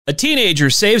A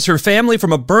teenager saves her family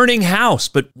from a burning house,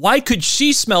 but why could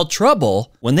she smell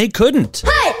trouble when they couldn't?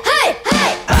 Hey, hey,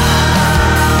 hey!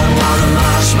 I wanna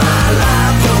march my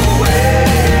life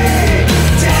away,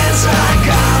 dance like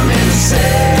I'm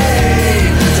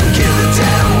insane, don't give a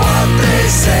damn what they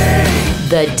say.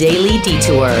 The Daily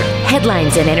Detour.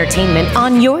 Headlines and entertainment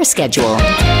on your schedule.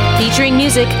 Featuring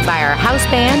music by our house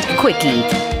band, Quickie.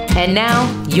 And now,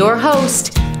 your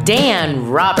host, Dan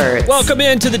Roberts. Welcome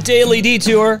into the Daily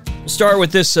Detour. We'll start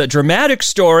with this dramatic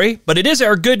story, but it is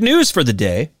our good news for the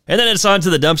day. And then it's on to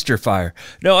the dumpster fire.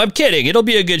 No, I'm kidding. It'll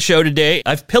be a good show today.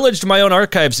 I've pillaged my own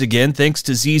archives again, thanks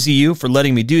to ZZU for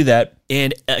letting me do that.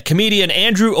 And comedian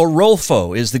Andrew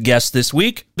Arolfo is the guest this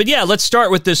week. But yeah, let's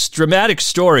start with this dramatic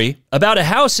story about a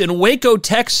house in Waco,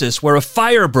 Texas, where a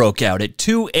fire broke out at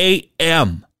 2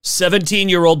 a.m.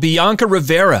 17-year-old Bianca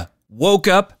Rivera woke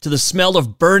up to the smell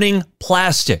of burning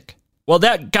plastic. Well,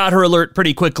 that got her alert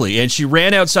pretty quickly, and she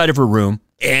ran outside of her room,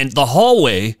 and the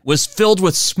hallway was filled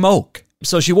with smoke.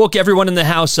 So she woke everyone in the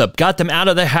house up, got them out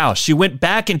of the house. She went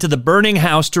back into the burning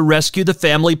house to rescue the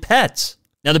family pets.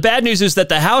 Now, the bad news is that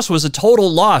the house was a total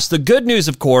loss. The good news,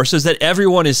 of course, is that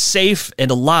everyone is safe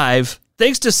and alive,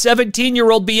 thanks to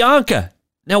 17-year-old Bianca.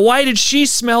 Now, why did she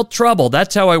smell trouble?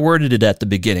 That's how I worded it at the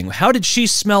beginning. How did she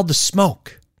smell the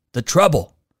smoke, the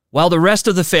trouble, while the rest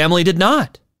of the family did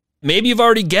not? Maybe you've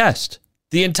already guessed.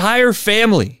 The entire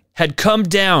family had come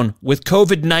down with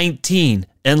COVID-19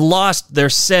 and lost their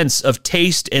sense of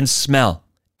taste and smell,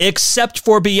 except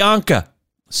for Bianca.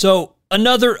 So,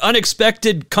 another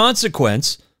unexpected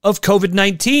consequence of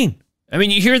COVID-19. I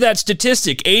mean, you hear that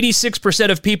statistic,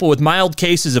 86% of people with mild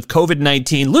cases of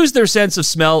COVID-19 lose their sense of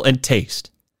smell and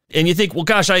taste. And you think, well,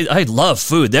 gosh, I love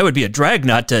food. That would be a drag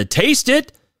not to taste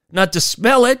it, not to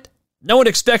smell it. No one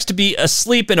expects to be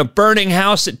asleep in a burning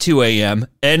house at 2 a.m.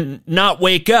 and not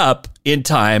wake up in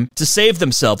time to save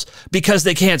themselves because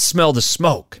they can't smell the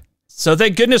smoke. So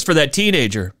thank goodness for that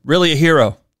teenager. Really a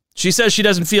hero. She says she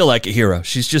doesn't feel like a hero.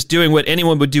 She's just doing what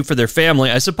anyone would do for their family.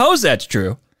 I suppose that's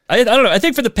true. I don't know. I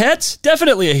think for the pets,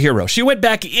 definitely a hero. She went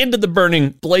back into the burning,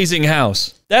 blazing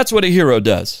house. That's what a hero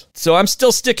does. So I'm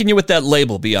still sticking you with that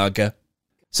label, Bianca.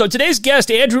 So today's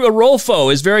guest, Andrew Arolfo,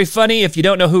 is very funny. If you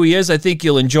don't know who he is, I think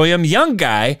you'll enjoy him. Young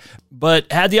guy, but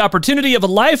had the opportunity of a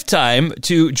lifetime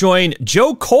to join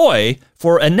Joe Coy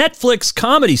for a Netflix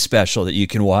comedy special that you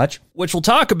can watch, which we'll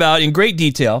talk about in great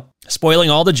detail, spoiling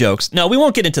all the jokes. No, we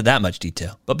won't get into that much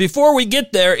detail. But before we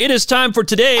get there, it is time for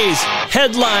today's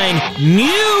Headline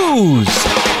News.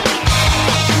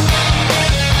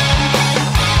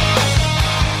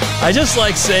 I just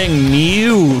like saying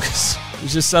news.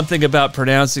 There's just something about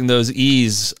pronouncing those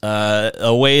E's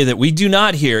a way that we do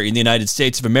not hear in the United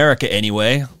States of America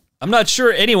anyway. I'm not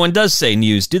sure anyone does say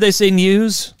news. Do they say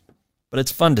news? But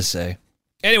it's fun to say.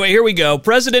 Anyway, here we go.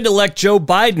 President-elect Joe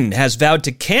Biden has vowed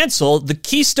to cancel the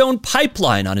Keystone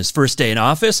Pipeline on his first day in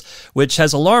office, which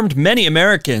has alarmed many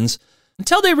Americans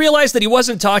until they realized that he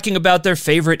wasn't talking about their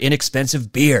favorite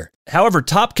inexpensive beer. However,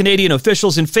 top Canadian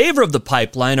officials in favor of the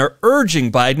pipeline are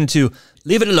urging Biden to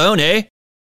leave it alone, eh?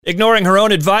 Ignoring her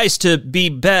own advice to be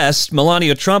best,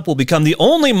 Melania Trump will become the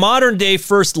only modern-day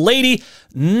First Lady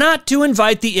not to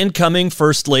invite the incoming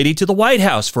First Lady to the White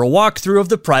House for a walkthrough of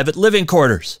the private living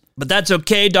quarters. But that's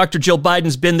okay. Dr. Jill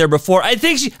Biden's been there before. I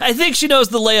think she knows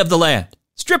the lay of the land.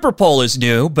 Stripper pole is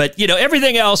new, but,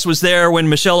 everything else was there when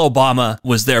Michelle Obama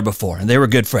was there before, and they were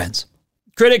good friends.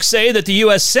 Critics say that the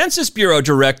U.S. Census Bureau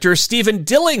Director Stephen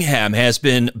Dillingham has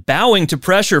been bowing to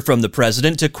pressure from the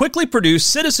president to quickly produce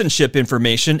citizenship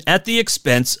information at the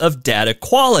expense of data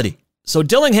quality. So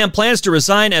Dillingham plans to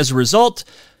resign as a result,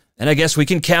 and I guess we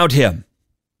can count him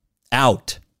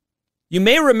out. You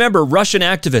may remember Russian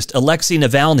activist Alexei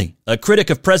Navalny, a critic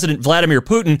of President Vladimir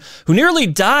Putin, who nearly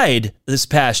died this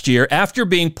past year after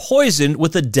being poisoned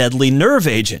with a deadly nerve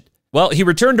agent. Well, he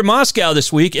returned to Moscow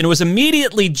this week and was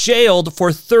immediately jailed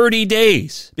for 30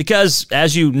 days because,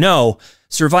 as you know,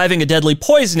 surviving a deadly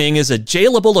poisoning is a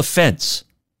jailable offense.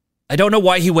 I don't know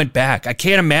why he went back. I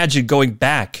can't imagine going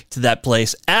back to that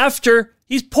place after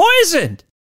he's poisoned.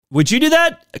 Would you do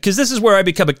that? Because this is where I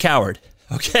become a coward,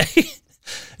 okay?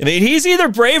 I mean, he's either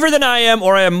braver than I am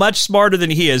or I am much smarter than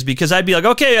he is because I'd be like,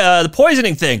 okay, the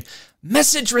poisoning thing,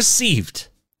 message received.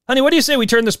 Honey, what do you say we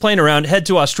turn this plane around, head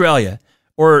to Australia?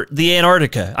 Or the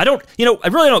Antarctica. I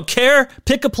really don't care.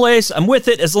 Pick a place. I'm with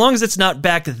it as long as it's not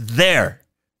back there.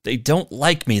 They don't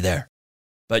like me there.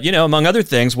 But, among other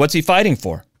things, what's he fighting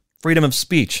for? Freedom of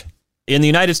speech. In the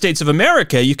United States of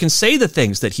America, you can say the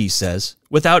things that he says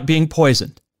without being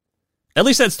poisoned. At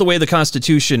least that's the way the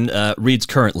Constitution reads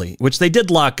currently, which they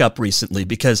did lock up recently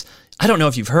because I don't know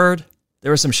if you've heard.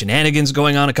 There were some shenanigans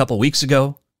going on a couple weeks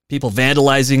ago. People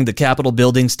vandalizing the Capitol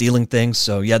building, stealing things.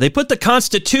 So yeah, they put the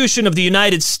Constitution of the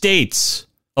United States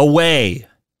away.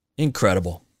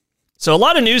 Incredible. So a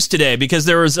lot of news today because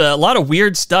there was a lot of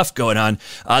weird stuff going on.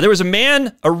 There was a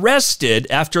man arrested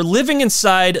after living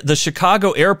inside the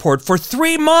Chicago airport for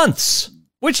 3 months,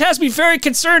 which has me very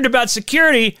concerned about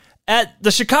security at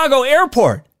the Chicago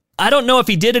airport. I don't know if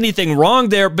he did anything wrong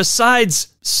there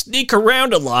besides sneak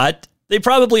around a lot. They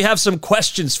probably have some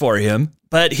questions for him.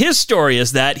 But his story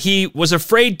is that he was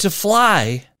afraid to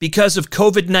fly because of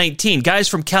COVID-19. Guys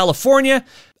from California,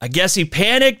 I guess he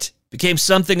panicked, became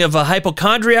something of a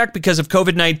hypochondriac because of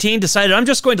COVID-19, decided, I'm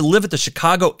just going to live at the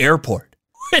Chicago airport,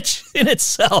 which in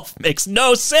itself makes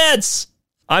no sense.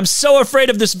 I'm so afraid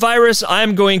of this virus,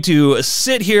 I'm going to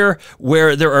sit here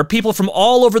where there are people from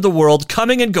all over the world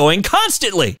coming and going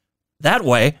constantly. That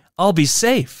way, I'll be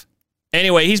safe.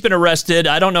 Anyway, he's been arrested.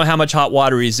 I don't know how much hot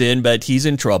water he's in, but he's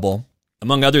in trouble.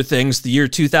 Among other things, the year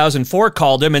 2004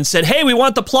 called him and said, hey, we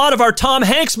want the plot of our Tom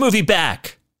Hanks movie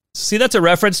back. See, that's a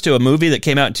reference to a movie that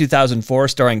came out in 2004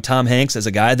 starring Tom Hanks as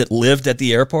a guy that lived at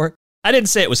the airport. I didn't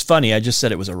say it was funny. I just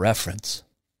said it was a reference.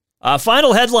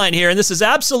 Final headline here, and this is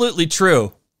absolutely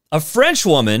true. A French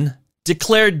woman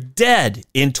declared dead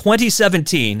in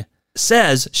 2017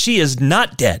 says she is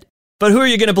not dead. But who are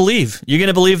you going to believe? You're going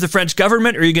to believe the French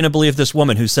government, or are you going to believe this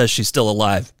woman who says she's still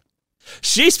alive?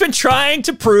 She's been trying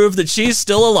to prove that she's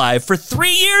still alive for 3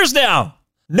 years now.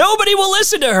 Nobody will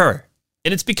listen to her.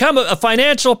 And it's become a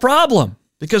financial problem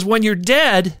because when you're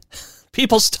dead,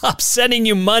 people stop sending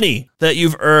you money that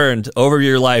you've earned over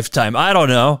your lifetime. I don't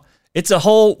know. It's a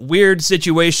whole weird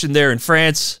situation there in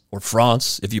France, or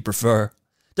France if you prefer.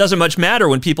 Doesn't much matter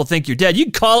when people think you're dead. You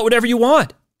can call it whatever you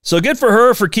want. So good for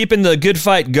her for keeping the good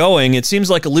fight going. It seems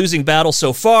like a losing battle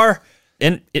so far.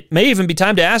 And it may even be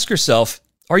time to ask yourself,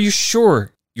 are you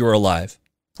sure you're alive?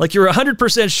 Like you're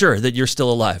 100% sure that you're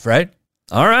still alive, right?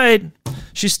 All right.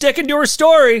 She's sticking to her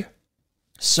story.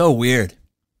 So weird.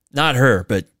 Not her,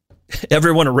 but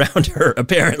everyone around her,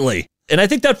 apparently. And I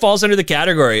think that falls under the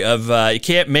category of you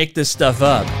can't make this stuff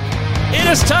up. It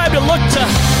is time to look to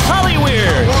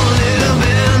Hollyweird.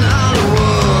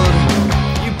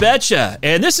 You betcha.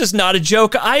 And this is not a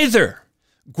joke either.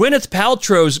 Gwyneth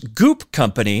Paltrow's Goop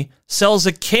company sells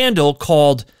a candle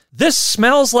called This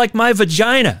Smells Like My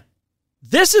Vagina.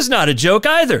 This is not a joke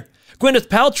either. Gwyneth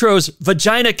Paltrow's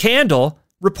vagina candle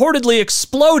reportedly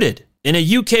exploded in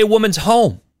a UK woman's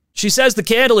home. She says the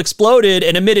candle exploded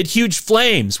and emitted huge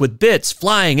flames with bits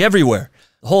flying everywhere.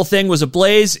 The whole thing was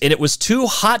ablaze and it was too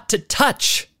hot to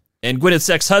touch. And Gwyneth's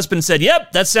ex-husband said,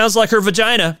 yep, that sounds like her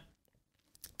vagina.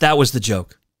 That was the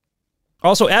joke.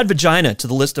 Also, add vagina to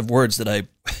the list of words that I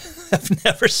have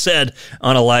never said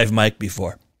on a live mic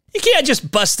before. You can't just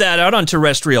bust that out on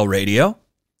terrestrial radio.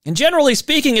 And generally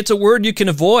speaking, it's a word you can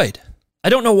avoid. I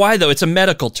don't know why, though. It's a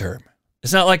medical term.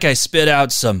 It's not like I spit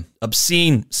out some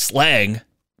obscene slang.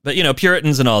 But, you know,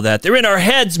 Puritans and all that, they're in our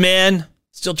heads, man.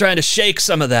 Still trying to shake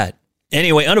some of that.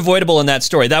 Anyway, unavoidable in that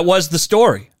story. That was the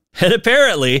story. And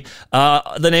apparently,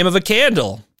 the name of a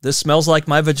candle. This smells like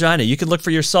my vagina. You can look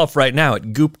for yourself right now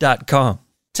at goop.com.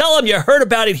 Tell them you heard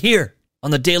about it here on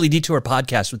the Daily Detour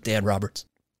podcast with Dan Roberts.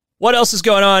 What else is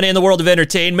going on in the world of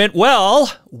entertainment?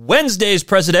 Well, Wednesday's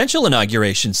presidential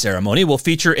inauguration ceremony will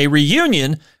feature a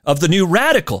reunion of the New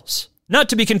Radicals. Not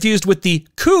to be confused with the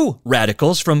Coup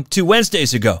Radicals from 2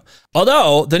 Wednesdays ago.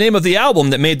 Although the name of the album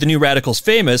that made the New Radicals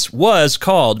famous was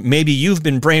called Maybe You've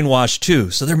Been Brainwashed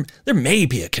Too. So there may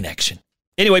be a connection.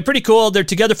 Anyway, pretty cool. They're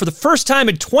together for the first time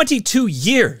in 22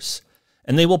 years.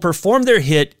 And they will perform their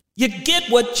hit, You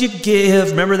Get What You Give.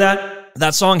 Remember that?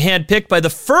 That song handpicked by the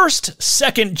first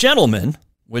second gentleman,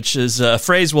 which is a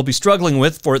phrase we'll be struggling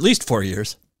with for at least 4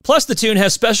 years. Plus, the tune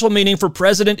has special meaning for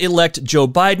President-elect Joe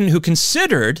Biden, who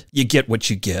considered You Get What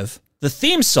You Give the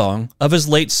theme song of his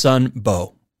late son,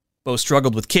 Beau. Beau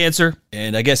struggled with cancer,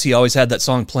 and I guess he always had that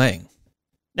song playing.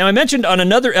 Now, I mentioned on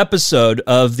another episode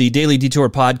of the Daily Detour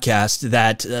podcast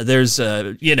that there's,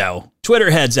 Twitter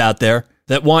heads out there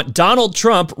that want Donald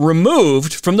Trump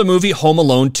removed from the movie Home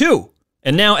Alone 2.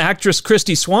 And now actress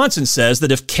Kristy Swanson says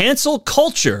that if cancel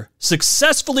culture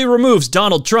successfully removes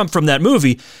Donald Trump from that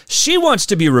movie, she wants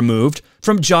to be removed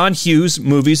from John Hughes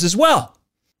movies as well.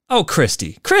 Oh,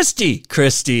 Kristy.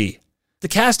 The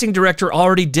casting director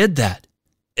already did that.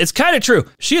 It's kind of true.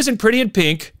 She is in Pretty in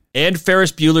Pink and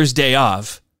Ferris Bueller's Day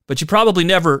Off, but you probably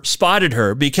never spotted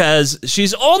her because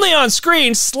she's only on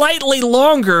screen slightly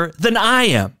longer than I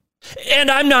am. And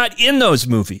I'm not in those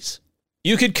movies.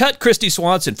 You could cut Kristy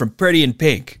Swanson from Pretty in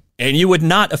Pink, and you would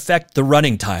not affect the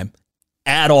running time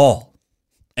at all.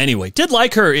 Anyway, did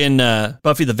like her in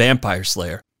Buffy the Vampire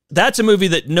Slayer. That's a movie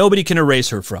that nobody can erase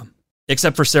her from.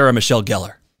 except for Sarah Michelle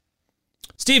Gellar.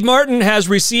 Steve Martin has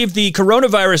received the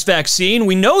coronavirus vaccine.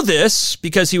 We know this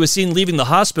because he was seen leaving the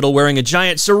hospital wearing a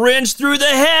giant syringe through the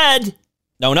head.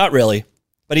 No, not really.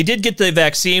 But he did get the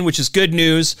vaccine, which is good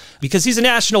news because he's a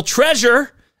national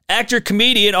treasure. Actor,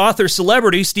 comedian, author,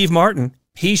 celebrity, Steve Martin.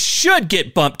 He should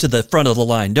get bumped to the front of the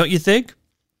line, don't you think?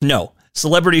 No,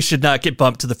 celebrities should not get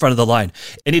bumped to the front of the line.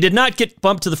 And he did not get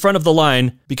bumped to the front of the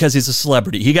line because he's a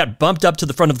celebrity. He got bumped up to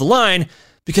the front of the line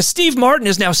because Steve Martin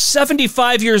is now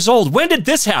 75 years old. When did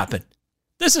this happen?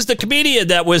 This is the comedian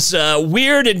that was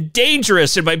weird and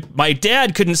dangerous, and my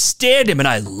dad couldn't stand him, and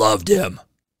I loved him.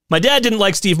 My dad didn't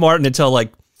like Steve Martin until,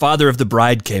 like, Father of the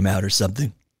Bride came out or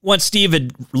something. Once Steve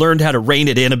had learned how to rein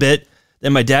it in a bit,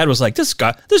 then my dad was like, this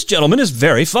gentleman is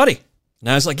very funny. And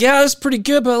I was like, yeah, that's pretty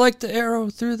good, but I like the arrow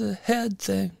through the head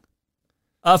thing.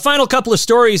 Final couple of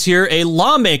stories here. A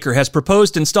lawmaker has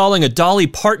proposed installing a Dolly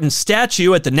Parton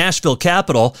statue at the Nashville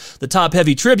Capitol. The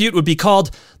top-heavy tribute would be called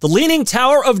the Leaning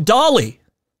Tower of Dolly.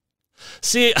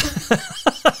 See,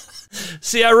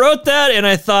 I wrote that and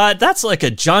I thought, that's like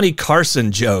a Johnny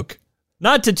Carson joke.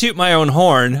 Not to toot my own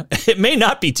horn. It may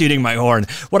not be tooting my horn.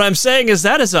 What I'm saying is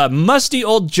that is a musty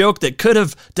old joke that could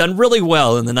have done really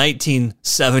well in the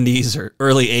 1970s or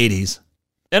early 80s.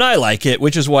 And I like it,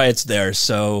 which is why it's there.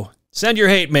 So send your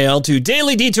hate mail to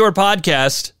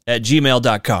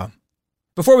dailydetourpodcast@gmail.com.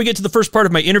 Before we get to the first part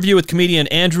of my interview with comedian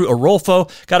Andrew Arolfo,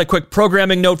 got a quick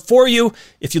programming note for you.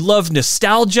 If you love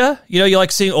nostalgia, you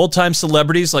like seeing old-time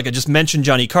celebrities, like I just mentioned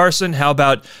Johnny Carson. How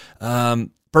about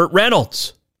Burt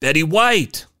Reynolds? Betty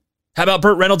White. How about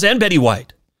Burt Reynolds and Betty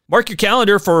White? Mark your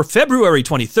calendar for February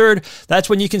 23rd. That's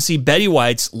when you can see Betty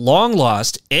White's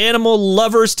long-lost Animal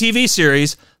Lovers TV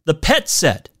series, The Pet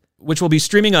Set, which will be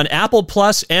streaming on Apple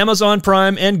Plus, Amazon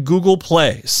Prime, and Google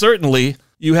Play. Certainly,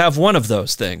 you have one of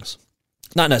those things.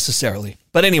 Not necessarily.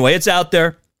 But anyway, it's out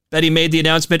there. Betty made the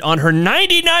announcement on her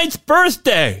 99th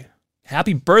birthday.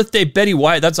 Happy birthday, Betty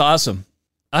White. That's awesome.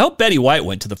 I hope Betty White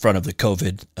went to the front of the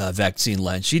COVID vaccine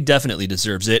line. She definitely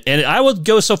deserves it. And I will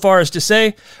go so far as to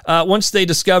say, once they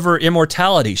discover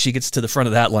immortality, she gets to the front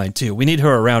of that line too. We need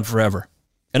her around forever.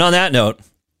 And on that note,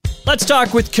 let's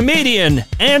talk with comedian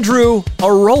Andrew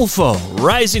Arolfo,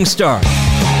 rising star.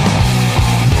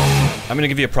 I'm going to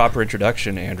give you a proper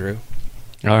introduction, Andrew.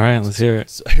 All right, let's hear it.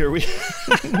 So here we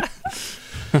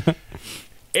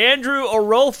Andrew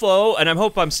Arolfo, and I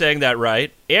hope I'm saying that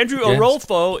right. Andrew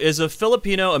Arolfo is a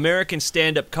Filipino-American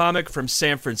stand-up comic from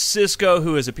San Francisco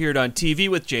who has appeared on TV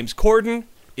with James Corden,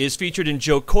 is featured in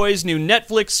Joe Coy's new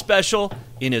Netflix special,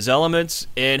 In His Elements,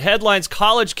 and headlines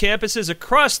college campuses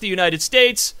across the United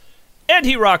States, and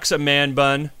he rocks a man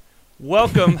bun.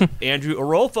 Welcome, Andrew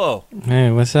Arolfo. Hey,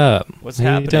 what's up? What's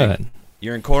happening? You doing?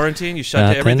 You're in quarantine? You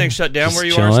shut everything shut down where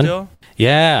you chilling. are still?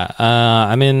 Yeah,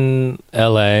 I'm in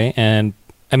LA, and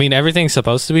I mean, everything's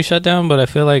supposed to be shut down, but I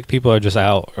feel like people are just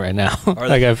out right now.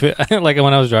 Like I feel like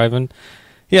when I was driving,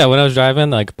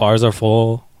 like bars are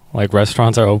full, like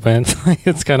restaurants are open.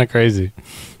 It's kind of crazy.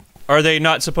 Are they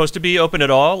not supposed to be open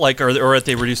at all? Like, or at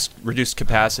they reduced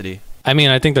capacity? I mean,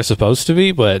 I think they're supposed to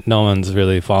be, but no one's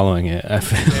really following it.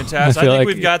 Fantastic. I think like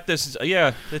we've got this.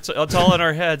 Yeah, it's all in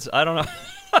our heads. I don't know.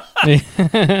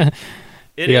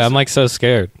 I'm like so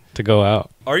scared to go out.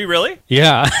 Are you really?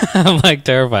 Yeah, I'm like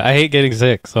terrified. I hate getting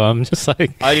sick, so I'm just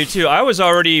like... I do too. I was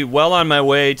already well on my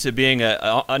way to being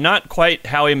a not quite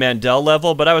Howie Mandel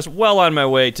level, but I was well on my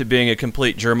way to being a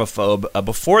complete germaphobe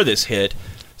before this hit.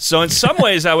 So in some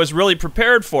ways, I was really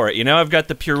prepared for it. I've got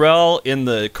the Purell in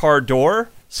the car door,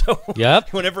 so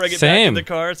whenever I get back in the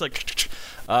car, it's like...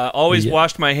 always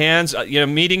washed my hands.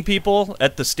 Meeting people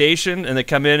at the station, and they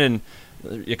come in and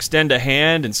extend a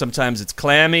hand, and sometimes it's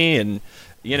clammy, and...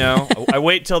 I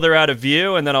wait till they're out of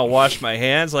view, and then I'll wash my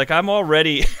hands. Like, I'm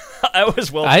already... I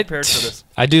was well prepared for this.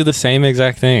 I do the same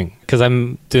exact thing, because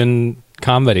I'm doing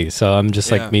comedy, so I'm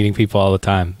just, like, meeting people all the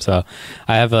time. So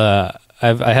I have a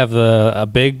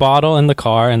big bottle in the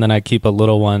car, and then I keep a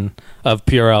little one of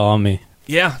Purell on me.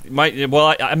 Yeah.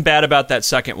 I'm bad about that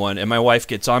second one, and my wife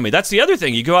gets on me. That's the other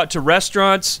thing. You go out to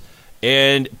restaurants...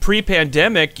 And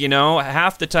pre-pandemic,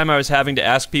 half the time I was having to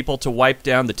ask people to wipe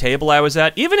down the table I was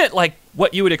at, even at like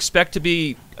what you would expect to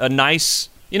be a nice,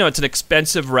 it's an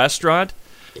expensive restaurant.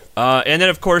 And then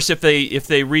of course, if they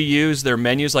reuse their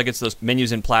menus, like it's those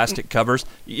menus in plastic covers,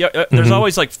 there's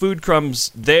always like food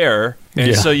crumbs there,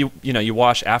 and so you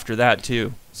wash after that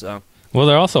too. So. Well,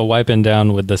 they're also wiping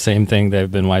down with the same thing they've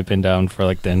been wiping down for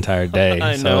like the entire day.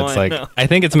 I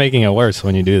think it's making it worse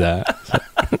when you do that.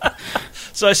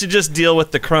 So I should just deal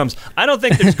with the crumbs. I don't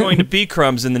think there's going to be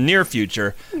crumbs in the near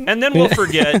future. And then we'll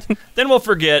forget.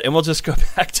 And we'll just go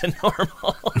back to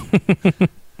normal.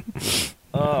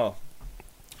 Oh.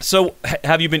 So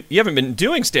have you been? You haven't been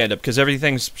doing stand up because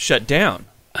everything's shut down.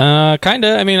 Kind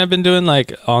of. I mean, I've been doing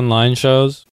like online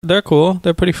shows. They're cool.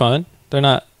 They're pretty fun. They're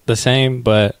not the same,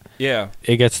 but yeah,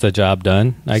 it gets the job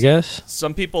done, I guess.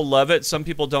 Some people love it. Some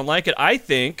people don't like it. I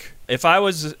think if I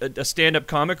was a stand-up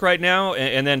comic right now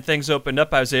and then things opened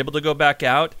up, I was able to go back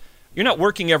out. You're not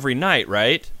working every night,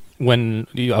 right? When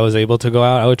I was able to go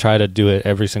out, I would try to do it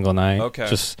every single night. Okay.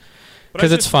 Just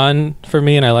because it's fun for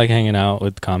me and I like hanging out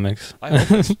with comics.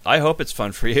 I hope it's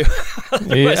fun for you.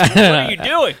 Otherwise, what are you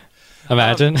doing?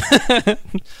 Imagine.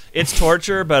 It's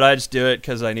torture, but I just do it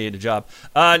because I need a job.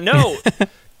 No.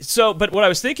 So, but what I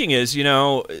was thinking is,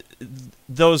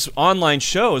 those online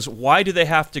shows, why do they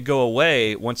have to go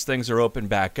away once things are open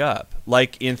back up?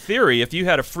 Like, in theory, if you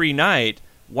had a free night,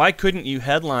 why couldn't you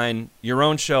headline your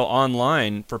own show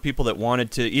online for people that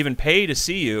wanted to even pay to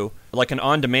see you, like an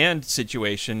on-demand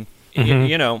situation?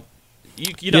 Mm-hmm.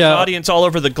 You'd have an audience all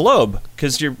over the globe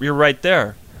because you're right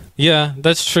there. Yeah,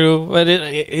 that's true. But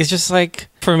it's just like,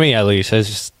 for me at least, it's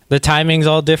just the timing's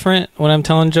all different when I'm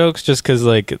telling jokes, just because,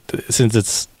 like, since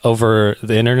it's over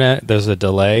the internet, there's a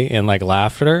delay in, like,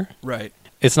 laughter. Right.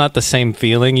 It's not the same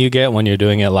feeling you get when you're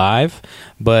doing it live,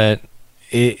 but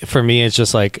for me, it's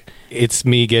just like, it's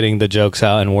me getting the jokes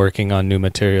out and working on new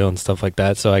material and stuff like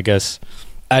that. So I guess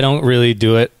I don't really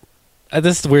do it.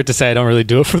 This is weird to say. I don't really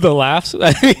do it for the laughs.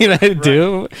 I mean, I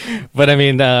do, but I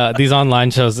mean, these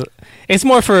online shows, it's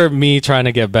more for me trying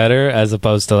to get better as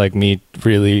opposed to like me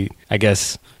really, I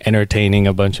guess, entertaining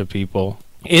a bunch of people.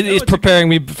 It's preparing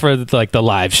me for like the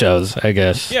live shows, I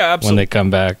guess. Yeah, absolutely. When they come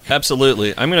back.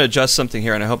 Absolutely. I'm going to adjust something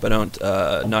here, and I hope I don't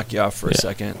knock you off for a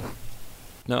second.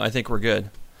 No, I think we're good.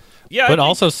 Yeah, but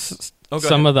also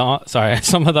some of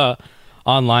the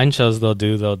online shows they'll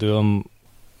do them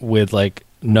with like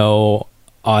no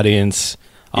audience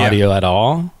audio at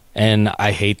all, and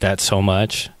I hate that so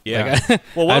much. Yeah. Like,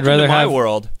 well, welcome to my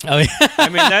world. Oh, yeah. I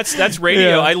mean, that's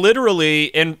radio. Yeah. I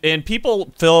literally and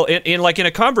people feel in like in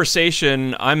a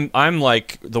conversation, I'm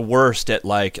like the worst at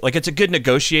like it's a good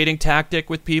negotiating tactic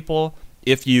with people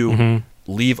if you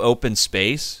leave open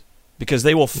space, because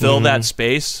they will fill that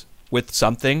space with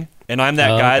something, and I'm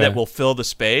that guy that will fill the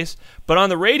space. But on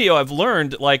the radio, I've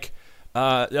learned like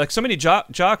so many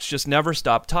jocks just never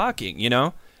stop talking,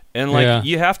 and like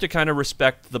you have to kind of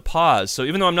respect the pause. So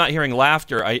even though I'm not hearing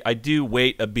laughter, I do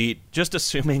wait a beat, just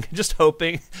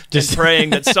hoping, and praying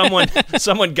that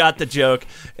someone got the joke,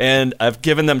 and I've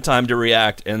given them time to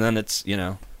react, and then it's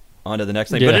on to the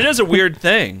next thing. But it is a weird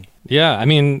thing. Yeah, I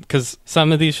mean, because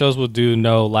some of these shows will do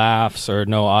no laughs or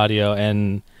no audio,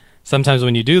 and sometimes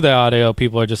when you do the audio,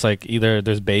 people are just like, either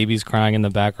there's babies crying in the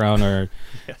background or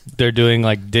they're doing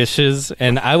like dishes,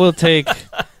 and I will take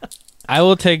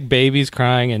babies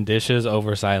crying and dishes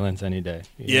over silence any day.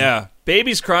 Yeah,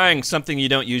 babies crying, something you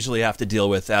don't usually have to deal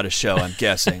with at a show, I'm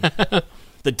guessing.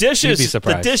 The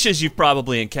dishes you've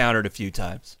probably encountered a few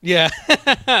times. Yeah.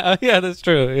 Yeah, that's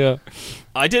true. Yeah.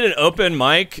 I did an open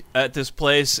mic at this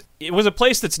place. It was a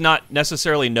place that's not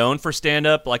necessarily known for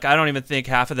stand-up. Like, I don't even think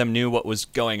half of them knew what was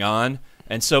going on.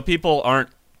 And so people aren't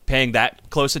paying that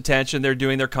close attention. They're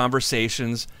doing their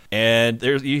conversations, and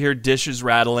you hear dishes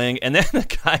rattling, and then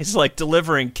the guy's like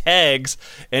delivering kegs,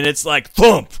 and it's like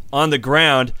thump on the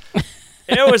ground.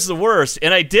 It was the worst,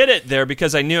 and I did it there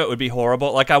because I knew it would be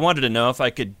horrible. Like, I wanted to know if I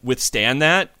could withstand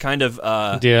that kind of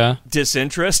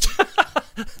disinterest.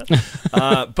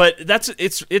 But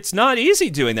it's not easy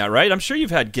doing that, right? I'm sure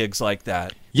you've had gigs like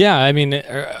that. Yeah, I mean,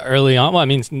 early on. Well, I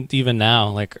mean, even now,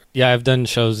 like, I've done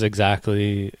shows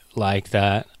exactly like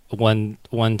that. One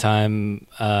time,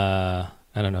 I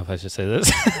don't know if I should say this.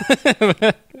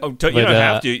 You don't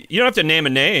have to. You don't have to name a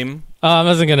name. Oh, I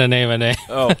wasn't gonna name a name.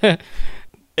 Oh.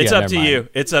 It's up to you.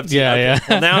 It's up to you. Okay.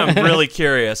 Well, now I'm really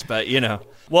curious, but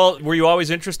Well, were you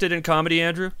always interested in comedy,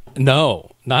 Andrew?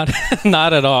 No, not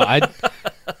at all.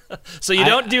 So you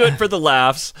don't do it for the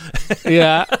laughs.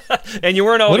 Yeah. And you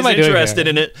weren't always interested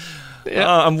in it. Yeah.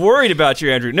 I'm worried about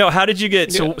you, Andrew. No, how did you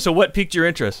get? So what piqued your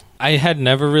interest? I had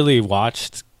never really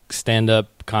watched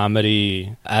stand-up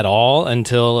comedy at all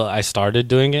until I started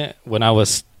doing it when I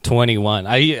was 21.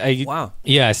 Wow.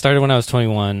 Yeah, I started when I was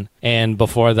 21, and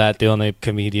before that, the only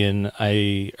comedian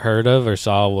I heard of or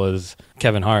saw was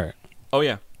Kevin Hart. Oh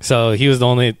yeah. So he was the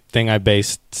only thing I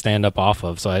based stand up off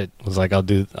of. So I was like, I'll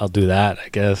do that, I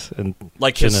guess. And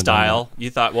like his style. You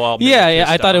thought, well, yeah.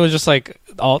 I thought it was just like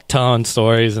all telling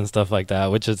stories and stuff like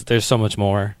that. Which is there's so much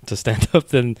more to stand up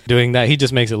than doing that. He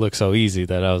just makes it look so easy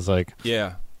that I was like,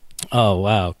 yeah. Oh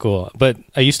wow, cool. But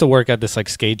I used to work at this like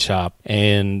skate shop,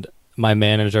 and my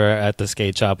manager at the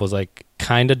skate shop was like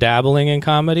kind of dabbling in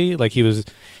comedy. Like he was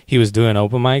doing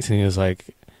open mics, and he was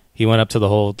like, he went up to the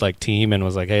whole like team and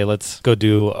was like, "Hey, let's go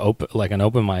do an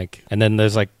open mic." And then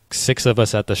there's like 6 of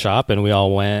us at the shop, and we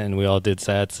all went and we all did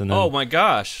sets. And then, oh my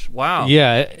gosh! Wow.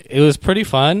 Yeah, it was pretty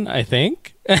fun. I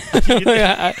think.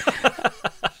 I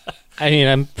mean,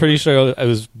 I'm pretty sure it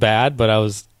was bad, but I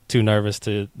was too nervous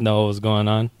to know what was going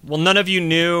on. Well, none of you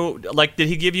knew. Like, did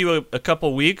he give you a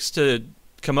couple weeks to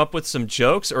come up with some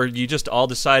jokes, or you just all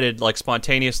decided like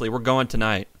spontaneously, we're going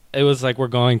tonight? It was like, we're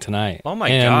going tonight. Oh my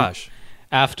gosh.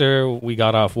 After we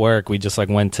got off work, we just like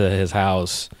went to his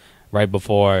house right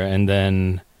before, and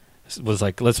then was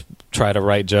like, let's try to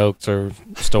write jokes or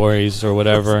stories or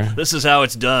whatever. This is how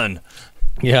it's done.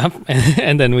 Yeah.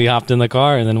 And then we hopped in the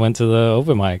car and then went to the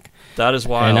open mic. That is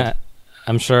wild. And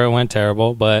I'm sure it went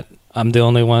terrible, but I'm the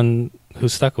only one who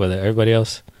stuck with it. Everybody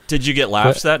else. Did you get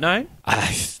laughs that night?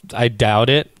 I doubt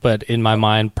it, but in my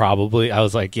mind, probably. I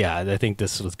was like, yeah, I think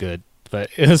this was good. But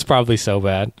it was probably so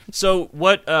bad. So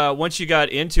what? Once you got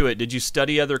into it, did you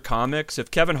study other comics?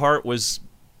 If Kevin Hart was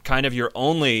kind of your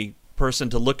only person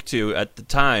to look to at the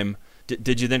time,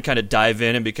 did you then kind of dive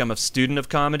in and become a student of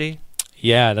comedy?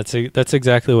 Yeah, that's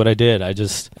exactly what I did.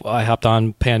 I hopped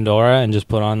on Pandora and just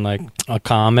put on like a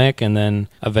comic, and then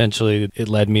eventually it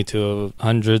led me to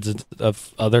hundreds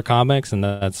of other comics, and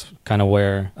that's kind of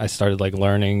where I started like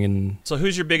learning and so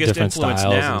who's your biggest different influence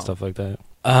styles now? And stuff like that.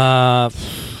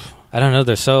 I don't know.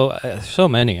 There's so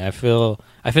many. I feel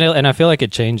like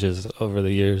it changes over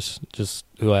the years. Just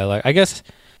who I like. I guess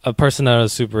a person that I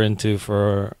was super into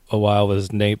for a while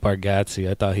was Nate Bargatze.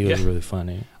 I thought he was really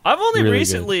funny. I've only really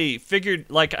recently figured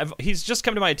like he's just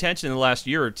come to my attention in the last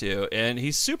year or two, and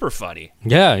he's super funny.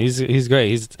 Yeah, he's great.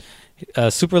 He's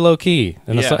super low key,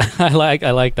 and I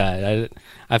like that.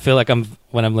 I feel like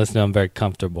when I'm listening, I'm very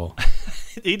comfortable.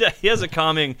 He has a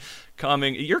calming.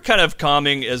 You're kind of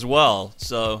calming as well.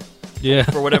 So yeah,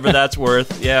 for whatever that's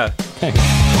worth. Yeah.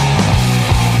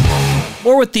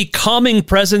 More with the calming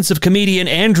presence of comedian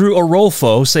Andrew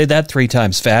Arolfo. Say that 3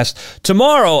 times fast.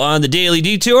 Tomorrow on the Daily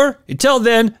Detour. Until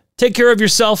then, take care of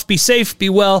yourself, be safe, be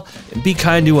well, and be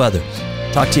kind to others.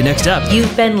 Talk to you next up.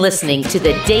 You've been listening to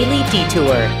the Daily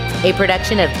Detour, a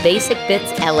production of Basic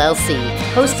Bits LLC,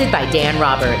 hosted by Dan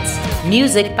Roberts.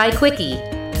 Music by Quickie.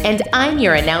 And I'm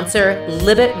your announcer,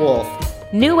 Libet Wolf.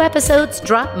 New episodes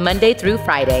drop Monday through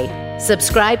Friday.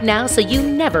 Subscribe now so you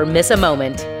never miss a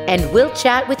moment. And we'll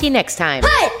chat with you next time.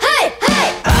 Hey!